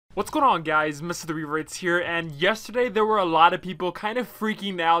What's going on, guys? Mr TheRevertz here, and yesterday there were a lot of people kind of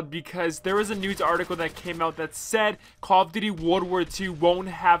freaking out because there was a news article that came out that said Call of Duty World War II won't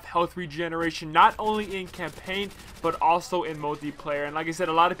have health regeneration, not only in campaign but also in multiplayer. And like I said,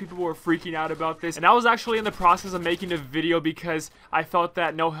 a lot of people were freaking out about this, and I was actually in the process of making a video because I felt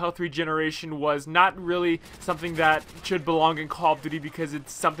that no health regeneration was not really something that should belong in Call of Duty because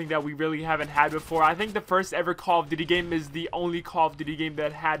it's something that we really haven't had before. I think the first ever Call of Duty game is the only Call of Duty game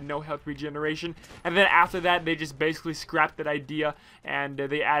that had no health regeneration, and then after that they just basically scrapped that idea and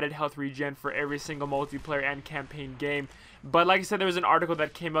they added health regen for every single multiplayer and campaign game. But like I said, there was an article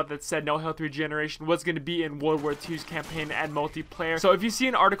that came out that said no health regeneration was going to be in World War II's campaign and multiplayer. So if you see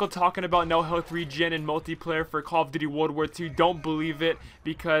an article talking about no health regen in multiplayer for Call of Duty World War II, don't believe it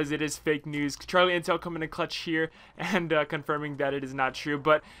because it is fake news. Charlie Intel coming in clutch here and confirming that it is not true.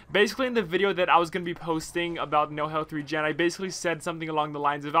 But basically in the video that I was going to be posting about no health regen, I basically said something along the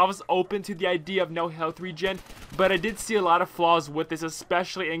lines of I was open to the idea of no health regen, but I did see a lot of flaws with this,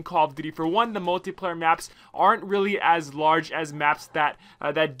 especially in Call of Duty. For one, the multiplayer maps aren't really as large as maps that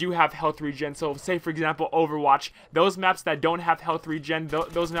do have health regen. So say for example Overwatch, those maps that don't have health regen,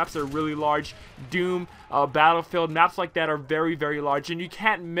 those maps are really large. Doom, Battlefield, maps like that are very large, and you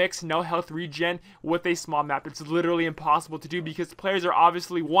can't mix no health regen with a small map. It's literally impossible to do because players are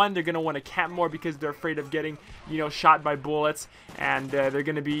obviously, one, they're going to want to camp more because they're afraid of getting, shot by bullets, and they're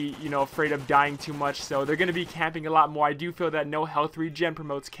going to be, afraid of dying too much, so they're going to be camping a lot more. I do feel that no health regen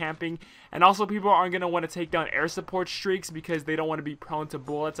promotes camping, and also people aren't going to want to take down air support streaks because they don't want to be prone to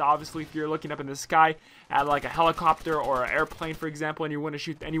bullets. Obviously, if you're looking up in the sky at like a helicopter or an airplane, for example, and you want to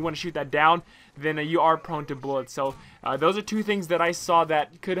shoot that down, then you are prone to bullets. So those are two things that I saw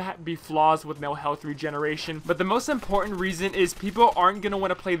that could be flaws with no health regeneration. But the most important reason is people aren't going to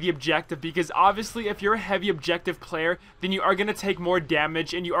want to play the objective, because obviously if you're a heavy objective player, then you are going to take more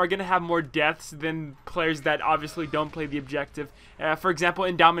damage and you are going to have more deaths than players that obviously don't play the objective. For example,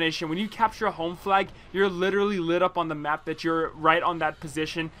 in domination, when you capture a home flag, you're literally lit up on the map that you're right on that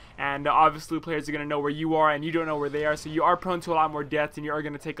position, and obviously players are going to know where you are and you don't know where they are, so you are prone to a lot more deaths and you are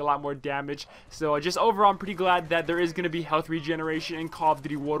going to take a lot more damage. So just overall, I'm pretty glad that there is going to be health regeneration in Call of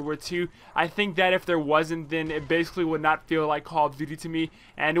Duty World War II. I think that if there wasn't, then it basically would not feel like Call of Duty to me,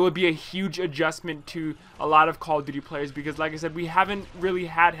 and it would be a huge adjustment to a lot of Call of Duty players because, like I said, we haven't really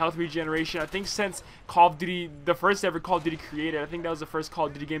had health regeneration, I think, since Call of Duty, the first ever Call of Duty created. I think that was the first Call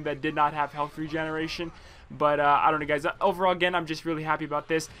of Duty game that did not have health regeneration. But I don't know, guys. Overall, again, I'm just really happy about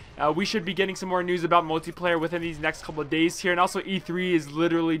this. We should be getting some more news about multiplayer within these next couple of days here. And also, E3 is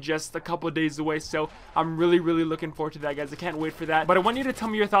literally just a couple of days away. So I'm really looking forward to that, guys. I can't wait for that. But I want you to tell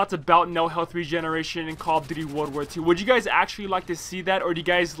me your thoughts about no health regeneration in Call of Duty World War II. Would you guys actually like to see that? Or do you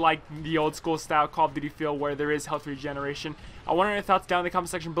guys like the old school style Call of Duty feel where there is health regeneration? I want to know your thoughts down in the comment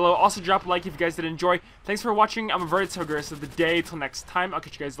section below. Also, drop a like if you guys did enjoy. Thanks for watching. I'm Revertz. Have a great rest of the day. Till next time, I'll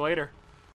catch you guys later.